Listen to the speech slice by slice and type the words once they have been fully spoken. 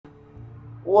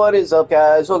What is up,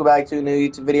 guys? Welcome back to a new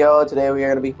YouTube video. Today we are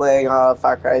going to be playing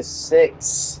Far Cry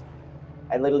 6.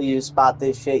 I literally just bought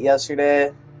this shit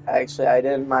yesterday. Actually, I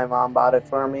didn't. My mom bought it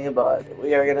for me, but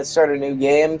we are going to start a new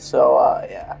game, so,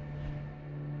 yeah.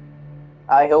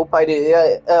 I hope I do.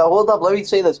 Yeah, hold up, let me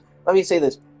say this.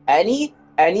 Any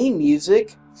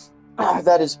music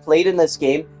that is played in this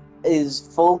game is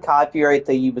full copyright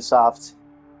to Ubisoft.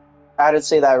 I had to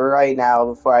say that right now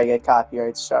before I get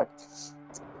copyright struck.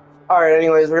 Alright,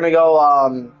 anyways, we're gonna go,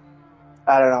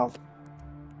 I don't know.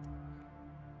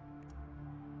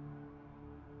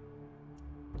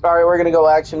 Alright, we're gonna go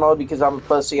action mode because I'm a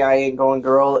pussy. I ain't going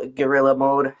guerrilla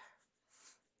mode.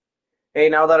 Hey,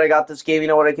 now that I got this game, you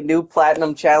know what I can do?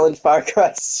 Platinum Challenge Far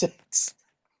Cry 6.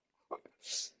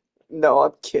 No,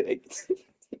 I'm kidding.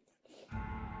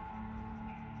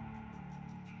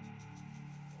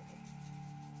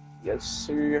 Yes,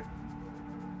 sir.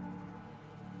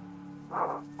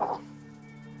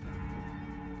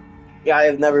 Yeah, I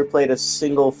have never played a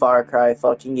single Far Cry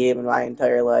fucking game in my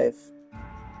entire life.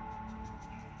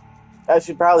 I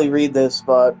should probably read this,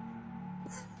 but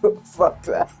fuck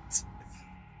that.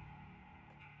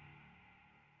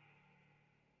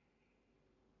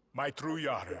 My true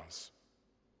Yarans,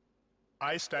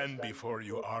 I stand before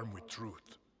you armed with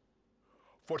truth.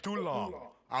 For too long,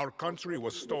 our country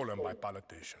was stolen by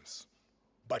politicians.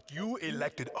 But you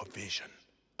elected a vision,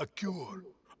 a cure,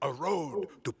 a road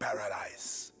to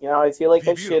paradise. You know, I feel like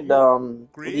I should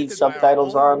leave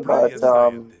subtitles on, but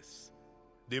scientists.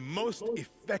 The most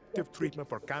effective treatment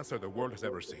for cancer the world has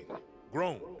ever seen.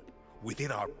 Grown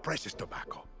within our precious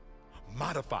tobacco.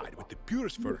 Modified with the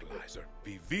purest fertilizer,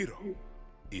 Viviro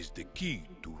is the key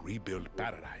to rebuild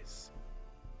paradise.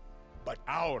 But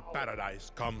our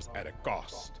paradise comes at a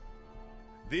cost.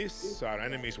 This our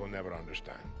enemies will never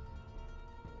understand.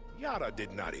 Yara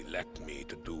did not elect me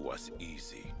to do what's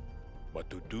easy, but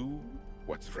to do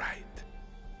what's right.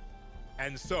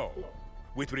 And so,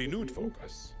 with renewed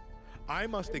focus, I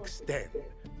must extend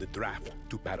the draft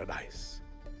to paradise.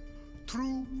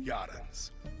 True Yarans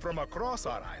from across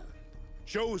our island,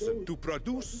 chosen to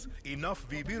produce enough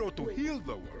Viviro to heal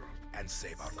the world and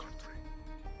save our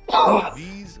country.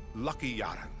 These lucky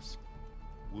Yarans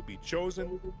will be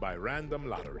chosen by random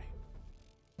lottery.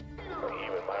 Even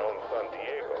my own son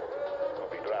Diego will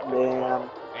be drafted. damn.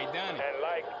 Hey, Danny. And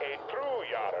like a true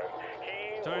Yaran,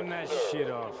 he Turn would that serve shit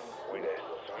off. with a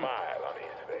smile on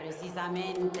his face.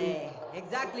 Precisamente.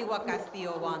 Exactly what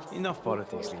Castillo wants. Enough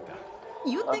politics, Lita.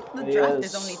 You think the draft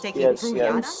is only taking yes, through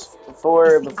yes.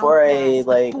 Yaras? Before I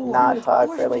like not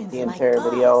talk for like the entire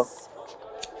video,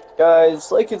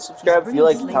 guys, like and subscribe if you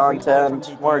like the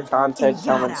content. More content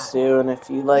coming soon. If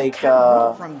you like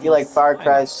Far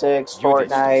Cry 6,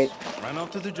 Fortnite, Run off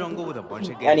to the jungle with a bunch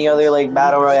of any other like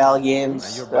battle royale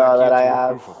games that I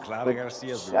have.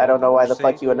 I don't know why the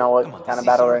fuck you would know what kind of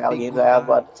battle royale games I have,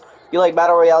 but if you like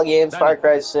battle royale games, Far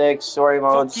Cry 6, story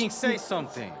modes, Fucking say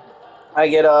something. I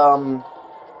get do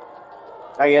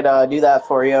that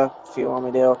for you if you want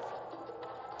me to.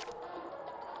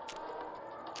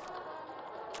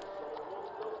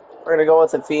 We're gonna go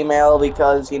with a female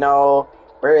because, you know,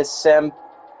 we're a simp.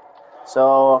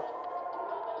 So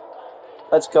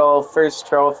let's go. First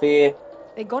trophy.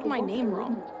 They got my name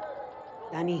wrong.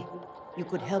 Danny, you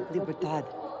could help Libertad.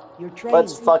 You're trained.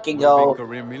 Let's fucking go.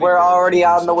 We're already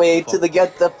on the way to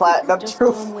get the platinum Just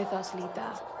trophy. come with us,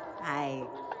 Lita. Aye.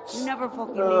 You never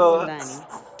fucking listen,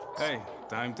 Danny. Hey,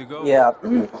 time to go. Yeah.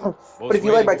 But if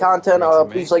you like my content,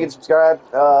 please like and subscribe.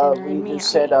 We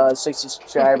just hit 60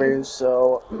 subscribers,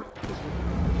 so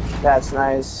that's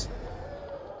nice.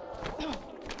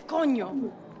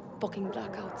 Coño. Fucking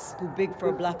blackouts. Too big for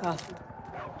a blackout.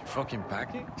 You fucking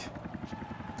package?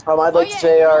 I'd like to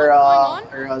say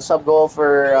our sub goal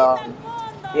for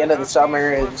the end of the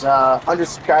summer is 100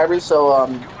 subscribers. So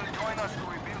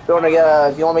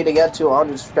if you want me to get to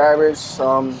 100 subscribers,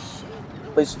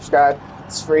 please subscribe.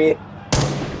 It's free.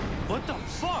 What the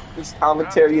fuck? This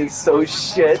commentary is so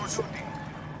shit.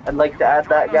 I'd like to add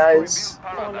that, guys.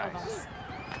 All of us.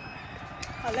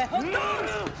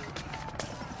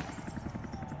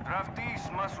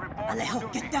 Draftees must report for Alejo,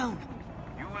 duty. get down.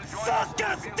 You will join us to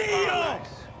rebuild paradise.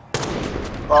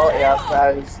 Oh, yeah,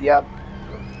 that is, yep.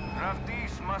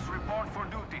 Draftees must report for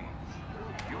duty.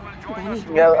 You will join us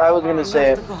to Yeah, I was rebuild gonna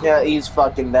say, yeah, he's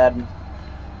fucking dead.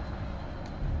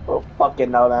 Oh,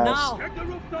 fucking dumbass. Now,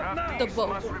 Draftees the boat.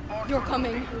 must report You're for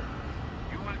coming. duty.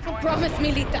 You will join Promise us me,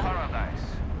 to rebuild Lita. paradise.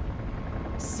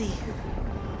 See.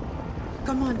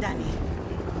 Come on, Danny.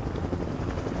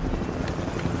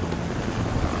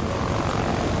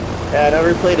 Yeah, I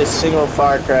never played a single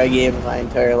Far Cry game in my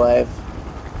entire life.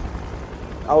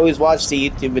 I always watch the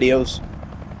YouTube videos.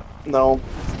 No.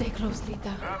 Stay close,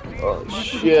 Lita. Oh We have to get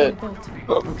shit. to the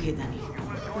boat. Okay, Danny.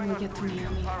 When we get to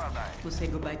Miami. We'll say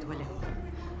goodbye to Alejo.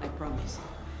 I promise.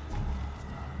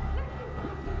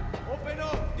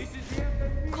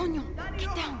 Coño,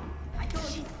 get down.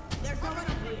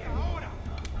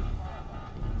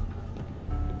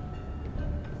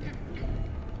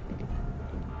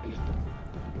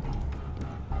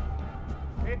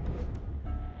 Shit.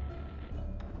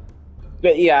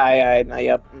 But yeah,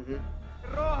 yep.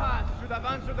 Rojas should have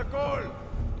answered the call.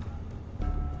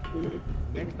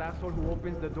 Next asshole who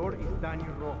opens the door is Danny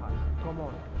Rojas. Come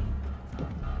on.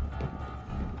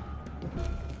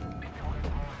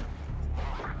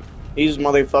 These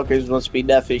motherfuckers must be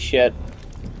deaf as shit.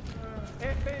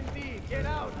 FND, get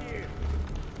out here.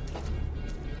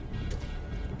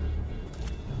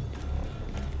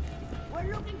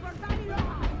 We're looking for Danny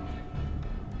Rojas.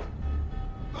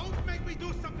 Don't make me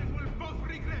do something we'll both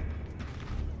regret.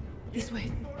 This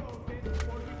way.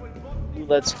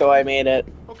 Let's go, I made it.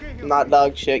 Okay, Not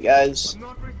dog shit, guys. I'm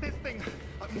not resisting.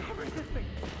 I'm not resisting.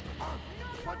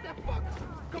 What the fuck?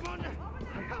 Come on.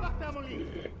 I have a family.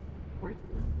 Wait.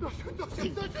 Don't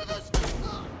shoot this.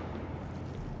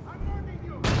 I'm warning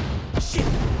you. Shit.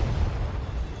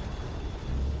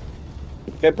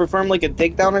 Can I perform like a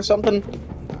takedown or something?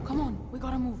 Come on, we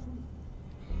gotta move.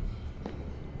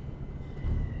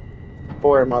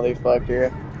 Poor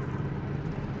motherfucker.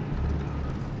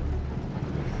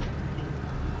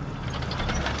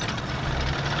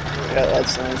 Yeah,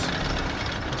 that's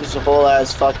nice. Just a whole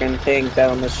ass fucking tank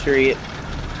down the street.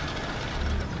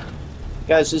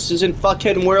 Guys, this isn't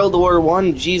fucking World War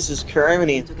I. Jesus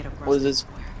Christ. What is this?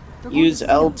 Use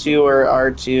L2 or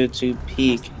R2 to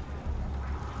peek.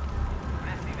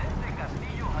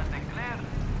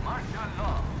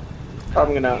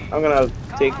 I'm gonna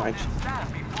take my.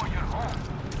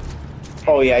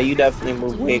 Oh yeah, you definitely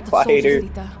move way quieter.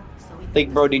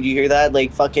 Like, bro, did you hear that?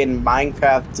 Like, fucking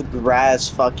Minecraft grass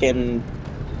fucking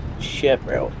shit,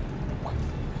 bro.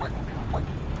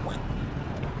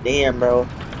 Damn, bro.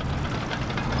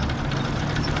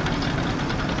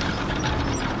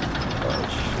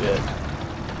 Oh, shit.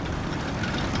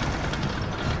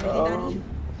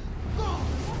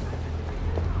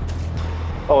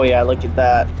 Oh, yeah, look at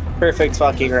that. Perfect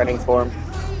fucking running form.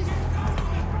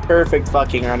 Perfect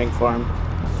fucking running form.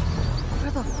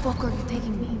 Where the fuck are you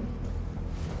taking me?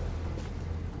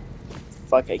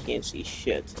 Fuck, I can't see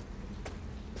shit.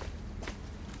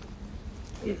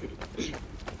 Can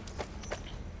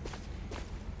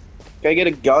I get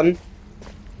a gun?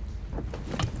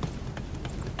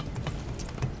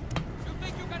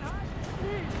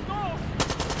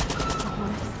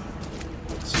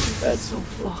 That's so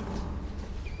fucked.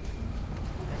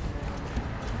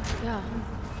 Yeah,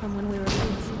 from when we were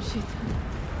kids. Shit.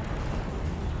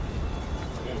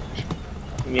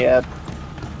 yeah.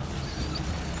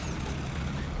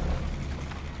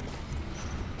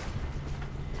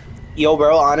 Yo,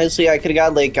 bro, honestly, I could've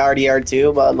got like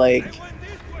RDR2, but like,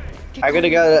 I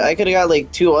could've got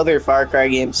like 2 other Far Cry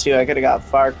games too. I could've got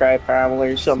Far Cry Primal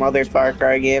or some other Far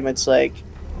Cry game. It's like,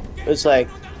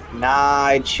 nah,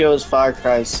 I chose Far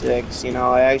Cry 6. You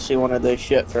know, I actually wanted this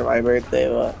shit for my birthday,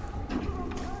 but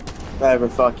I never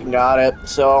fucking got it.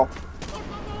 So,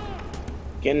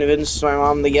 convinced my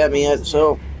mom to get me it.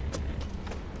 So,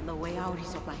 The way out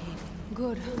is up ahead.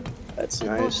 Good. that's The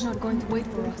boat's nice. not going to wait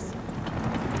for us.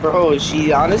 Bro,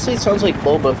 she honestly sounds like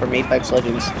Boba from Apex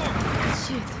Legends.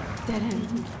 Shit. Dead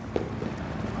end.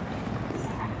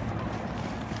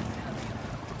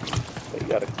 You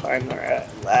gotta climb the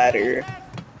ladder.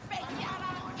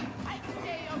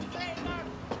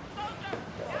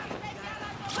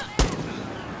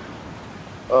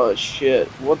 Oh shit,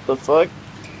 what the fuck?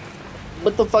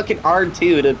 What the fucking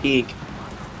R2 to peek?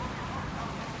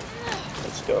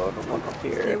 Let's go, the one up Stay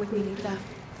here. with me, Lita.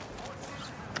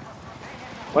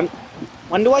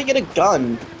 When do I get a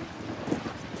gun?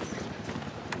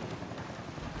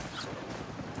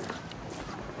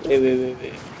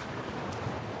 Wait.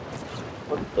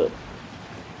 What the?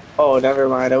 Oh, never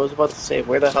mind. I was about to say,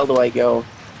 where the hell do I go?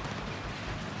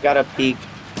 Gotta peek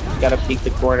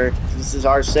the corner. This is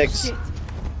R6. Shit.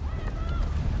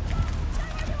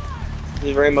 This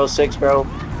is Rainbow Six, bro.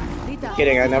 Lita.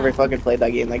 Kidding, I never fucking played that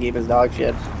game. That game is dog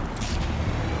shit.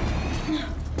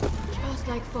 Just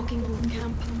like fucking boot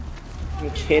camp. I'm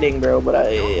kidding, bro, but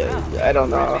I don't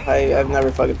know. I've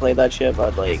never fucking played that shit,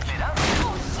 but like,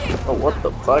 oh, what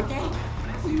the fuck?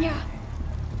 Yeah.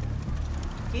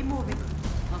 Keep moving.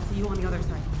 I'll see you on the other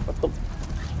side. What the?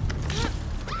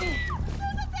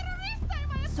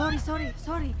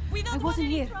 Sorry. I wasn't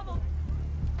here.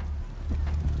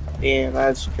 Damn,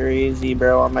 that's crazy,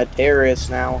 bro. I'm a terrorist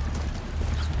now.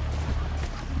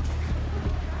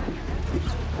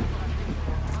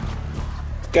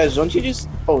 Guys, don't you just...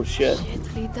 Oh, shit.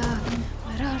 Shit, Lita.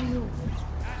 Where are you?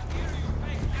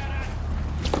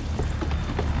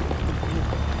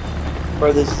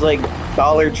 Bro, this is like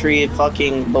Dollar Tree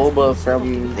fucking boba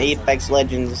from Apex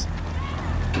Legends.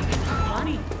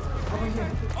 Bonnie, over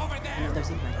here. Over there! Another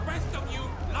zip line. The rest of you,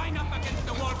 line up against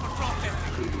the wall for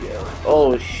processing.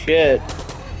 Oh, shit.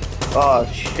 Oh,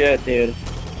 shit, dude.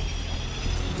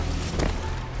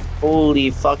 Holy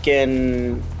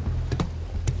fucking...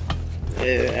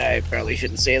 I probably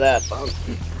shouldn't say that, but...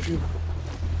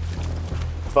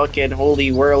 Fucking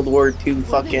holy World War II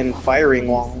fucking firing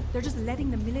wall. They're just letting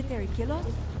the military kill us?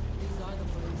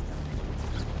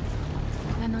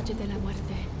 La noche de la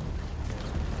muerte.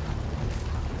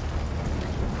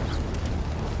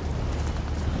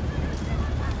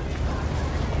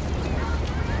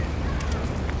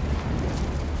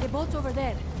 The boat's over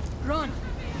there. Run!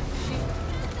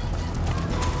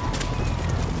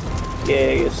 Yeah,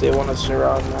 I guess they want to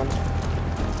surround them.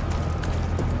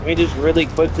 Let me just really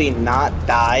quickly not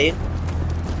die.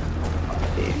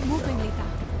 Keep moving, Lita.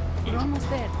 We're almost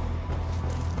there.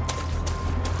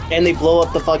 And they blow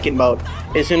up the fucking boat.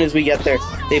 As soon as we get there,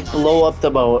 they blow up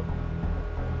the boat.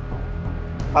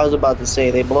 I was about to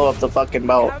say, they blow up the fucking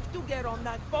boat. have to get on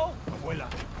that boat.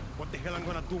 Abuela, what the hell I'm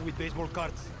gonna do with baseball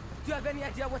cards? Do you have any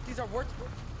idea what these are worth?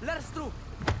 Let us through.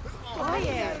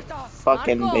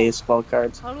 Fucking Marco. baseball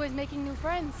cards. Always making new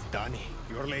friends. Danny,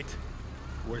 you're late.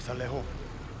 Where's Alejo?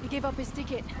 He gave up his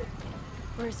ticket.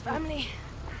 For his family.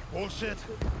 Bullshit.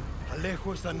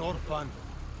 Alejo is an orphan.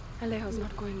 Alejo's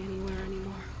not going anywhere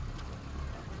anymore.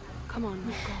 Come on,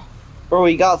 Marco. Bro,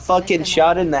 he got fucking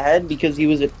shot in the head because he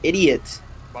was an idiot.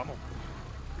 Vamos.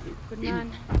 Good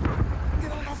man.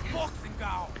 Get on the boxing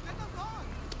gown!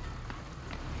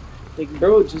 Like,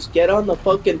 bro, just get on the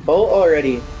fucking boat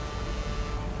already.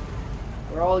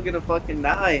 We're all gonna fucking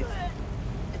die.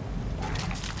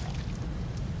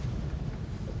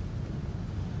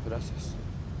 Gracias.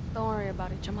 Don't worry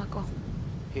about it, chamaco.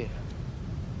 Here.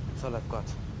 That's all I've got.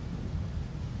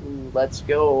 Ooh, let's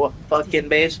go. Fucking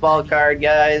baseball card,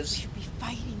 guys. Should be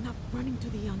fighting, not running to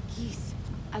the Yankees.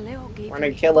 Alejo gave We're gonna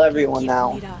me kill fucking everyone gift,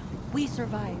 now. Lita. We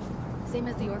survive. Same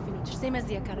as the orphanage. Same as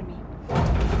the academy.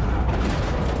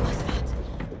 What's that?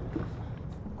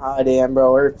 Ah, damn,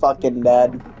 bro, we're fucking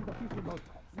dead.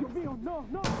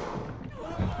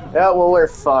 Yeah, well, we're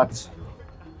fucked.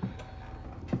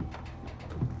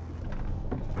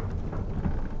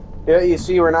 Yeah, you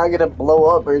see, we're not gonna blow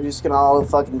up, we're just gonna all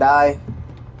fucking die.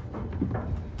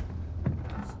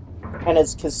 And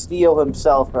it's Castillo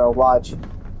himself, bro, watch.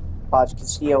 Watch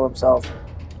Castillo himself.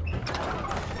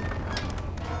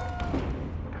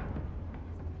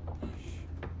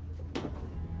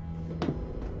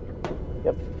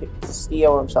 Yep,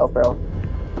 Castillo himself, bro.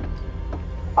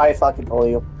 I fucking told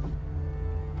you.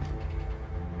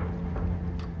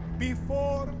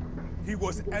 Before he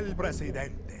was El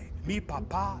Presidente, mi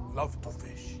papa loved to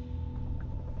fish.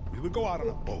 We would go out on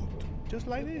a boat, just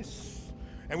like this.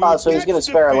 And we Oh, would so he's catch gonna the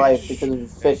spare a life fish because of and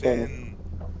fishing. then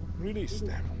release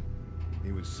them.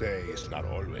 He would say, it's not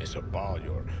always about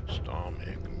your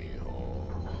stomach,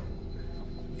 mijo.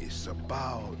 It's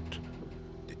about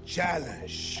the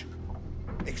challenge.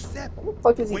 Except What the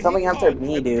fuck is he when coming after caught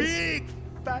me, a dude? big,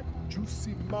 fat,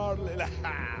 juicy marlin.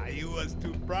 He was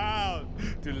too proud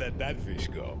to let that fish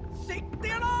go. Sick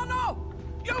tirano!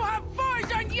 You have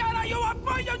poisoned Yara! You have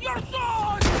poisoned your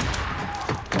soul!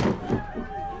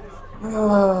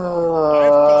 I've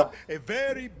caught a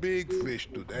very big fish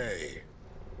today.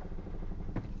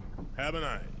 Haven't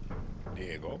I,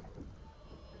 Diego?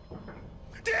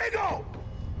 Diego!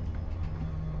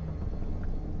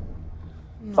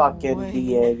 Fucking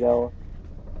Diego.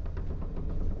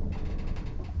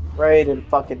 Right in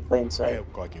fucking plain I sight.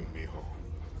 have caught you, mijo.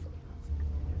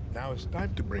 Now it's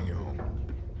time to bring you home.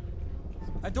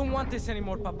 I don't want this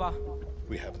anymore, Papa.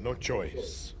 We have no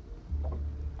choice.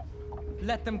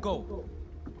 Let them go.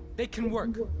 They can work.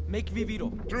 Make Viviro.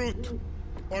 Truth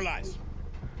or lies?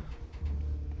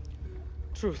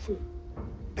 Truth.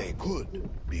 They could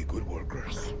be good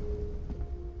workers.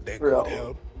 They Bro. could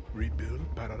help rebuild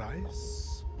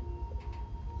paradise.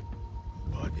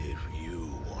 But if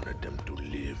you wanted them to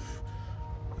live,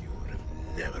 you would have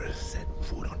never set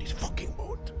foot on this fucking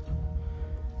boat.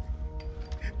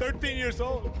 13 years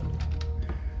old.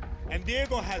 And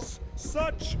Diego has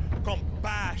such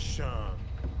compassion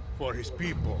for his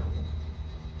people.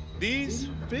 These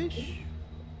fish,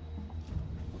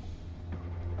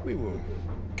 we will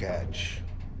catch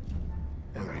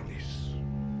and release.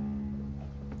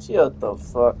 Shut the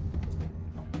fuck.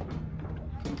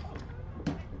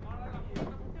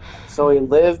 So he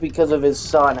lived because of his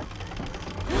son.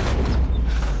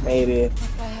 Maybe. What the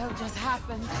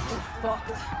happened. We're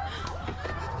fucked.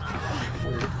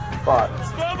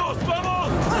 Fucked. Vamos,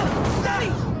 vamos!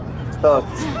 Daddy!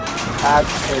 Cooked.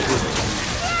 Absolutely.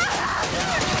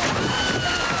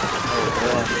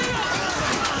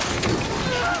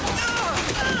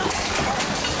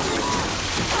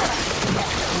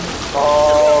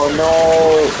 Oh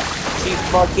no! She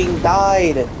fucking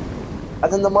died!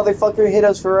 And then the motherfucker hit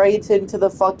us right into the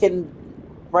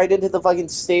fucking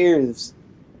stairs.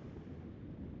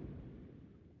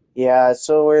 Yeah,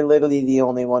 so we're literally the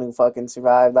only one who fucking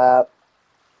survived that.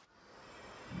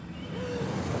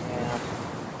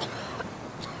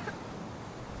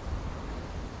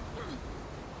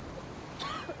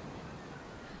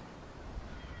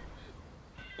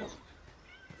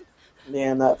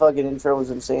 Man, that fucking intro was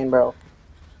insane, bro.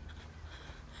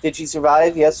 Did she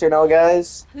survive? Yes or no,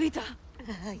 guys? Lita!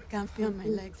 I can't feel my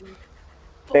legs.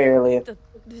 Barely.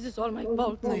 This is all my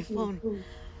fault. My phone.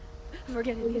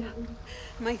 Forget it, Lita.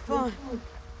 My phone.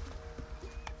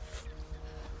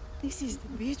 This is the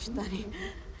beach, Danny.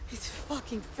 It's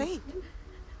fucking fate.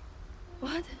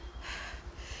 What?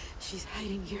 She's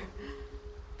hiding here.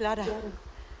 Clara.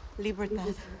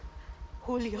 Libertad.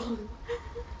 Julio.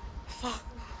 Fuck.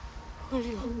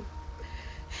 Julio.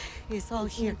 It's all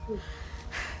here.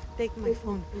 Take my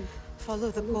phone.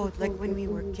 Follow the code like when we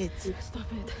were kids. Stop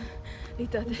it.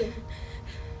 Lita.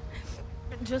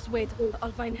 Just wait.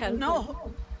 I'll find help.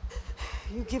 No!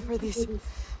 You give her this.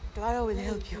 Clara will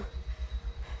help you.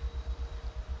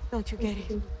 Don't you get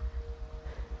it?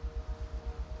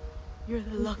 You're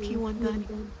the lucky one, Danny.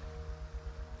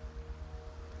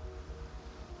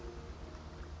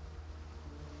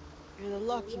 You're the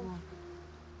lucky one.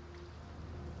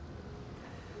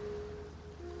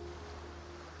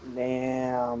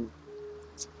 Damn.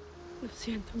 Lo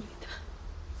siento, Lita.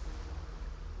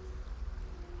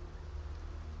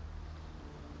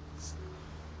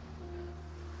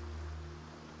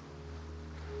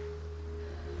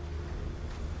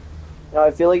 You know,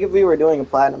 I feel like if we were doing a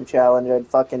platinum challenge, I'd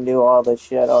fucking do all this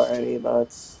shit already,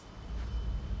 but...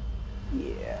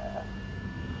 Yeah.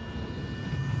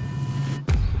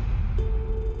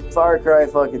 Far Cry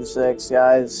fucking 6,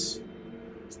 guys.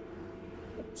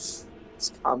 This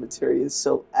commentary is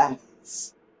so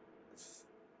ass.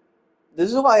 This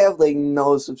is why I have, like,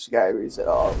 no subscribers at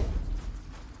all.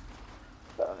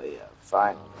 Yeah,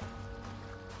 fine.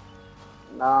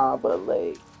 Nah, but,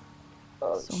 like...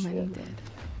 Oh, So shit. many dead.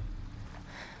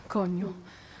 Coño.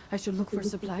 I should look for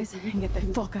supplies and get the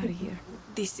fuck out of here.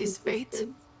 This is fate.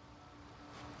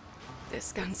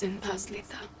 Descansa en paz,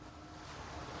 Lita.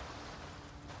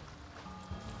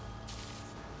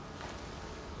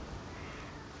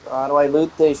 How do I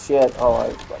loot this shit? Oh, I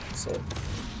was about to say.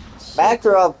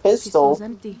 Makarov pistol? Pistol's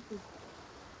empty.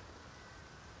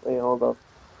 Wait, hold up.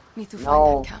 Need to No.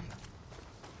 find that camp.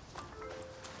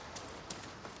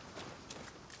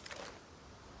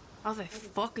 How the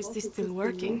fuck is this still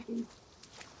working?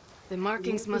 The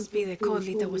markings must be the code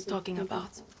Lita was talking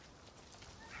about.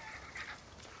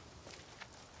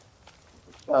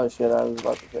 Oh shit, I was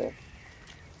about to say.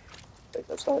 Wait,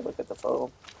 that's how I look at the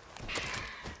photo.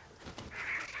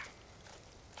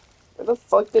 Where the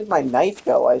fuck did my knife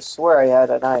go? I swear I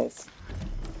had a knife.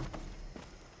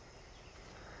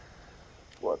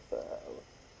 What the hell?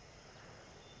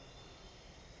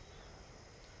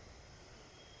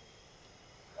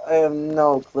 I have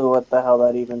no clue what the hell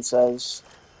that even says.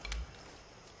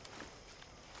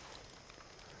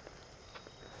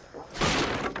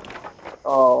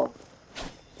 Oh,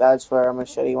 that's where a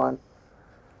machete one.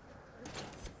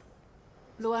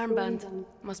 Blue armband.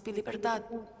 Must be Libertad.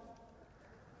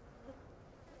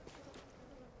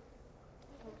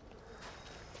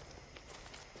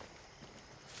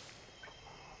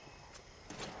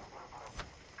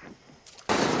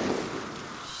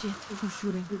 Shit, who's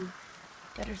shooting?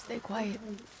 Better stay quiet.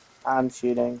 I'm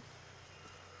shooting.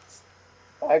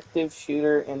 Active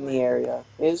shooter in the area.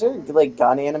 Is there, like,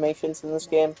 gun animations in this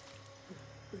game?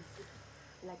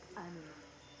 Like animals.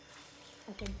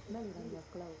 I can smell it on your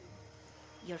clothes.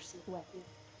 Your sweat.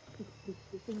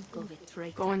 Think of it,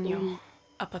 traitor. Coño.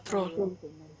 A patrol.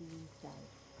 Frozen on the inside.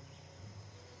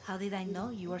 How did I know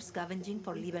you were scavenging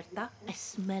for Libertad? I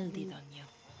smelled it on you.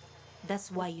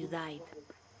 That's why you died.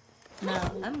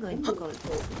 Now, I'm going to call you.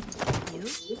 You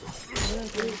are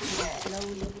going to be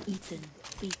slowly eaten,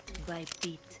 bit by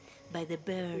bit, by the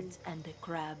birds and the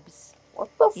crabs. What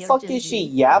the You're fuck just is she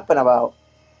being- yapping about?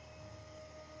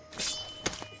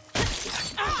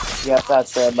 Yep,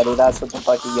 that's right, buddy. That's what the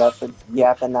fuck you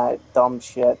yapping that dumb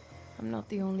shit. I'm not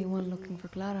the only one looking for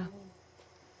Clara.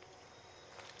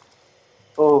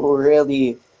 Oh,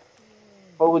 really?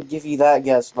 What would give you that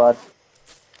guess, bud?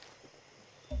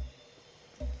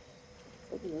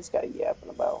 this guy yapping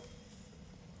about?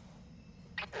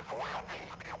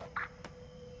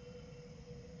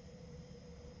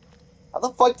 How the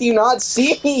fuck do you not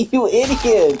see me, you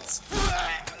idiots?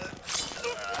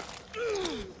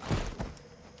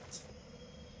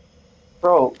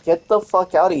 Bro, get the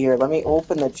fuck out of here. Let me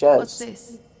open the chest. What's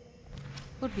this?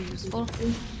 Would be useful.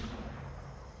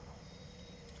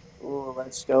 Ooh,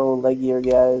 let's go leg gear,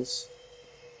 guys.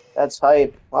 That's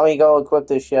hype. Let me go equip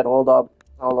this shit. Hold up.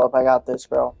 Hold up, I got this,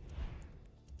 bro.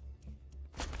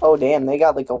 Oh, damn, they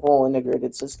got like a whole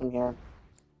integrated system here.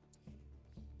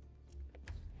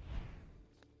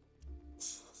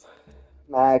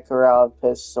 Makarov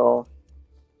pistol.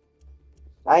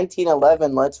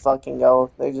 1911, let's fucking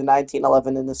go. There's a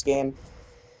 1911 in this game.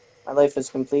 My life is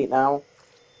complete now.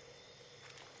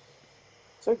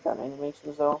 Is there gun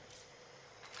animations though?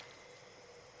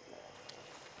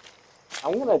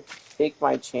 I'm gonna take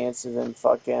my chances and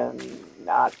fucking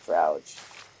not crouch.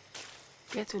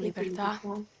 Get to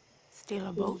Libertad, steal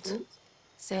a boat,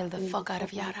 sail the fuck out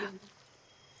of Yara.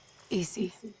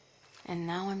 Easy. And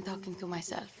now I'm talking to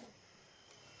myself.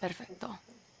 Perfecto.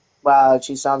 Wow,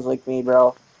 she sounds like me,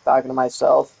 bro. Talking to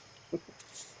myself.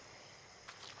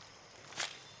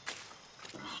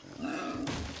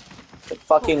 It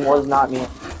fucking was not me.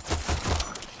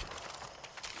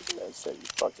 That's you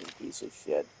fucking piece of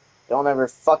shit. Don't ever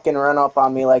fucking run up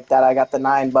on me like that. I got the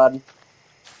 9, bud.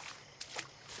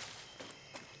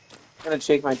 I'm gonna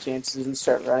take my chances and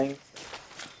start running.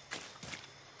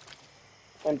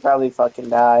 And probably fucking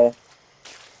die.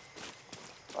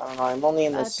 I don't know, I'm only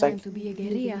in the Time to be a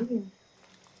guerrilla.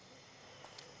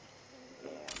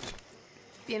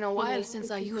 Been a while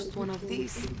since I used one of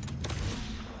these.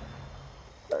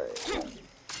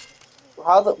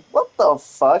 Alright. What the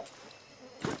fuck?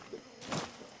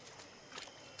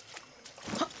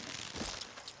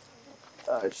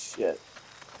 Oh shit.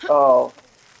 Oh.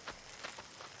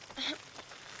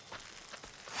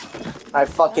 I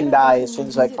fucking die as soon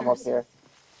as I come up here.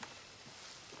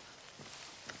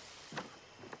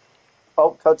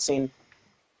 Oh, cutscene.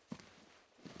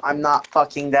 I'm not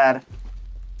fucking dead.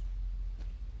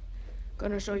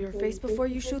 Gonna show your face before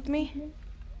you shoot me?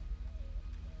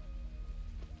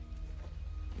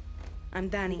 I'm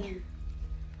Danny,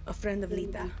 a friend of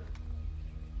Lita.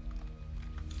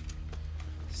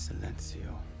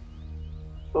 Silencio.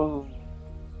 Ooh.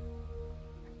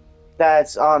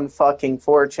 That's unfucking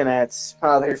fortunate,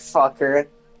 motherfucker.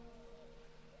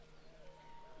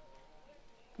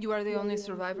 You are the only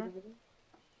survivor?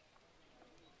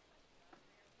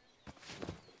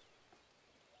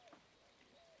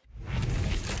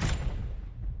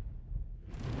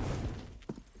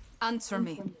 Answer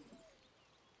me.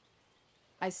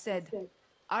 I said,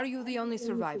 are you the only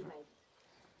survivor?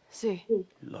 Si.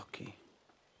 Lucky.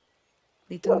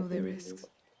 Lita knew the risks.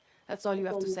 That's all you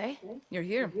have to say? You're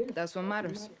here. That's what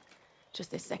matters.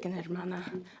 Just a second, hermana.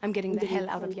 I'm getting the hell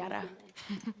out of Yara.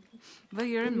 But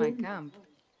you're in my camp.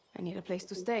 I need a place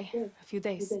to stay. A few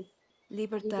days.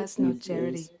 Libertad's no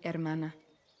charity, hermana.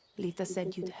 Lita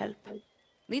said you'd help.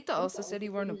 Lita also said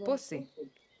you weren't a pussy.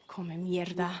 Come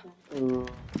mierda.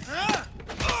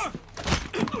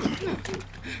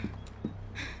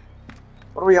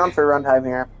 What are we on for runtime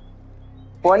here?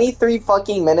 23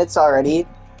 fucking minutes already?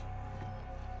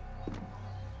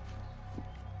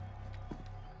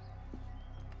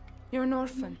 You're an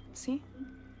orphan, see?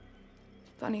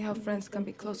 Funny how friends can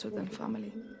be closer than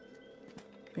family.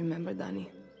 Remember, Danny,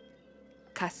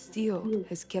 Castillo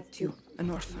has kept you an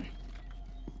orphan.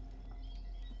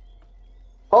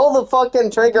 Pull the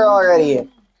fucking trigger already!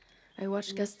 I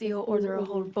watched Castillo order a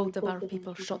whole boat of our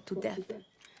people shot to death.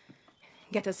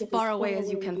 Get as far away as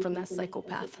you can from that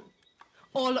psychopath.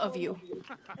 All of you.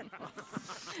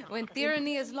 When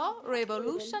tyranny is law,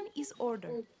 revolution is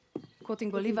order.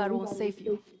 Quoting Bolivar won't save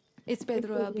you. It's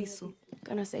Pedro Albizu.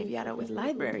 Gonna save Yara with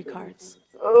library cards.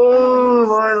 Oh,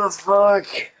 why the fuck?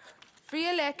 Free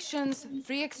elections,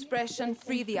 free expression,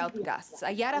 free the outcasts.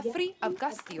 A Yara free of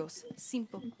Castillos.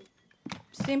 Simple.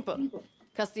 Simple.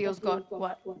 Castillo's got,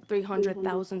 what,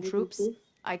 300,000 troops?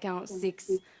 I count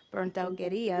 6 burnt-out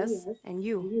guerrillas, and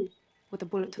you, with a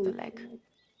bullet to the leg.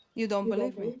 You don't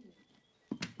believe me?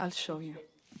 I'll show you.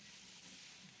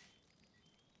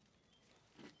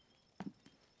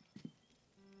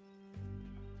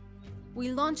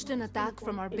 We launched an attack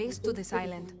from our base to this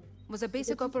island. It was a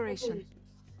basic operation.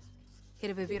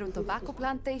 Hit a Viviro tobacco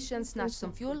plantation, snatch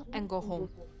some fuel, and go home.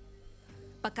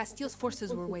 But Castillo's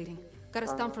forces were waiting. Got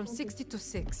us down from 60 to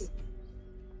 6.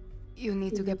 You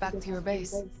need to get back to your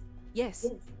base. Yes,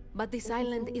 but this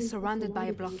island is surrounded by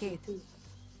a blockade.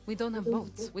 We don't have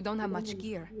boats, we don't have much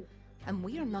gear. And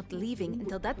we are not leaving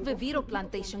until that Viviro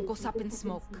plantation goes up in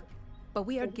smoke. But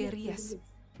we are guerrillas.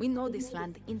 We know this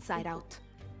land inside out.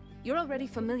 You're already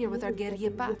familiar with our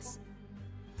guerrilla paths.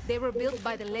 They were built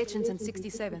by the legends in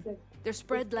 67. They're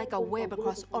spread like a web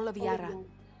across all of Yara.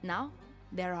 Now,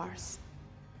 they're ours.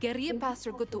 Guerrilla paths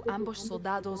are good to ambush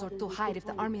soldados or to hide if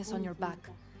the army is on your back.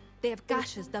 They have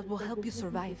caches that will help you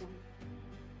survive.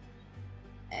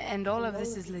 And all of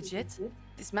this is legit?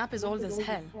 This map is old as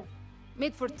hell.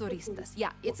 Made for turistas.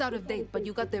 Yeah, it's out of date, but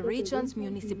you got the regions,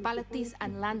 municipalities,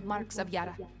 and landmarks of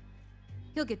Yara.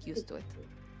 You'll get used to it.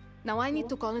 Now I need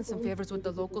to call in some favors with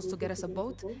the locals to get us a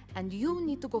boat, and you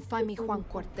need to go find me Juan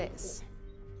Cortez.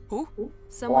 Who?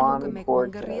 Someone who can make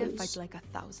one guerrilla fight like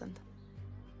 1,000.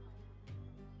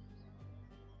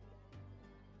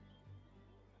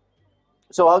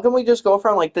 So how can we just go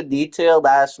from like the detailed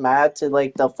ass map to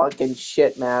like the fucking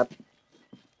shit map?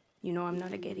 You know I'm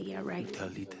not a guerrilla, right?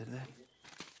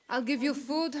 I'll give you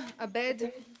food, a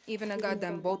bed, even a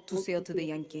goddamn boat to sail to the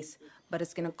Yankees. But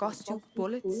it's gonna cost you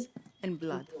bullets and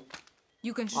blood.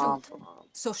 You can shoot,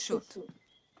 so shoot.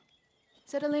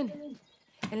 Settle in,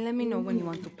 and let me know when you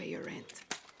want to pay your rent.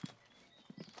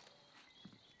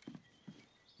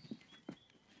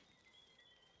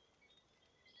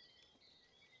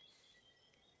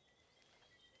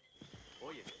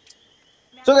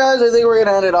 So guys, I think we're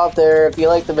gonna end it off there. If you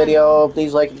like the video,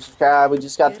 please like and subscribe. We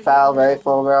just got the file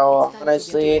rifle, bro.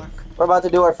 Honestly, we're about to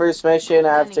do our first mission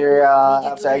after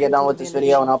I get done with this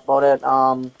video and upload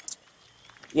it.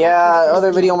 Yeah,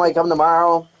 other video might come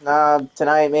tomorrow,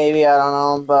 tonight maybe, I don't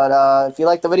know. But if you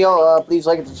like the video, please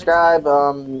like and subscribe.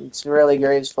 It's really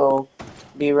grateful.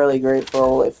 Be really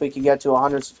grateful if we could get to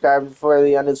 100 subscribers before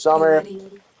the end of summer.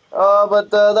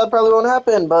 But that probably won't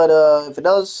happen. But if it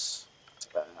does,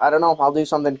 I don't know. I'll do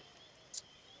something.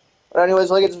 But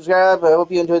anyways, like and subscribe. I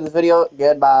hope you enjoyed this video.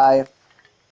 Goodbye.